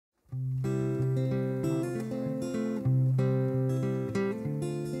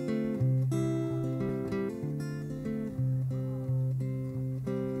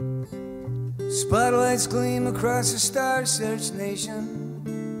Spotlights gleam across a star-searched nation.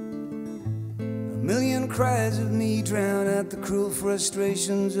 A million cries of me drown out the cruel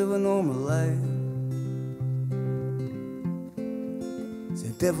frustrations of a normal life. It's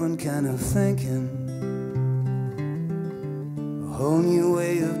a different kind of thinking, a whole new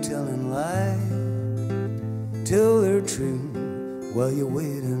way of telling lies. Till they're true while you're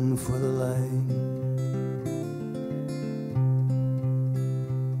waiting for the light.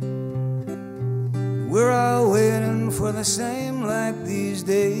 We're all waiting for the same light these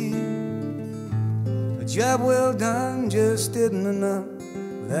days. A job well done just isn't enough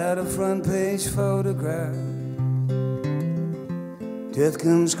without a front page photograph. Death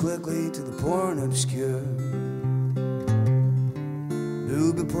comes quickly to the poor and obscure.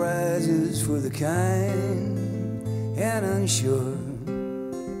 Booby prizes for the kind and unsure,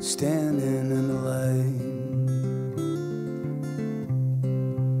 standing in the light.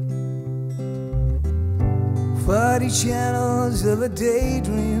 Body channels of a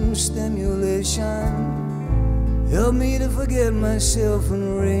daydream stimulation help me to forget myself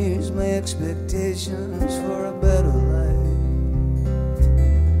and raise my expectations for a better life.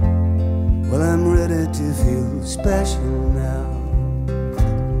 Well, I'm ready to feel special now,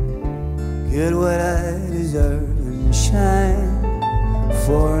 get what I deserve and shine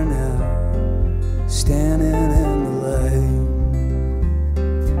for now, standing in the light.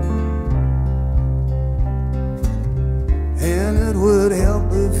 And it would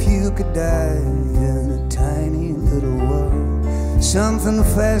help if you could die in a tiny little world, something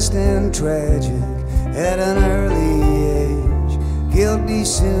fast and tragic at an early age. Guilty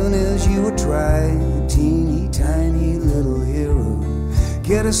soon as you would try, a teeny tiny little hero.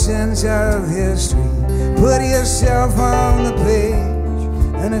 Get a sense of history, put yourself on the page,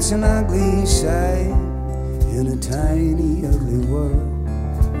 and it's an ugly sight in a tiny ugly world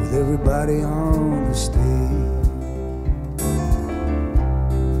with everybody on the stage.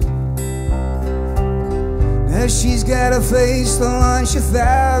 Now she's got a face to launch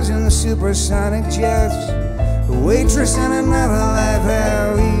 1,000 supersonic jets, a waitress in another life,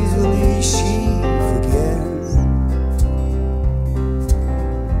 how easily she forgets.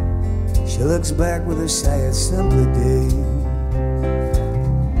 She looks back with a sigh at simpler days.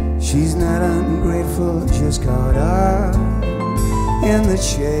 She's not ungrateful, just caught up in the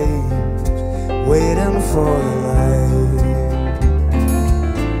change, waiting for the light.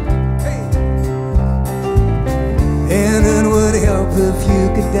 And it would help if you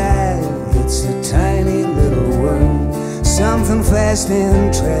could die. It's a tiny little world, something fast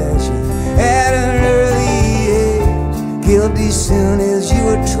and tragic at an early age. Guilty soon as you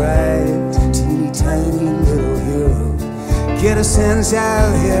would try, teeny tiny little hero. Get a sense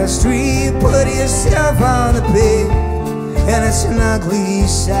of history, put yourself on the page, and it's an ugly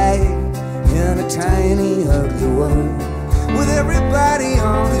sight in a tiny ugly world with everybody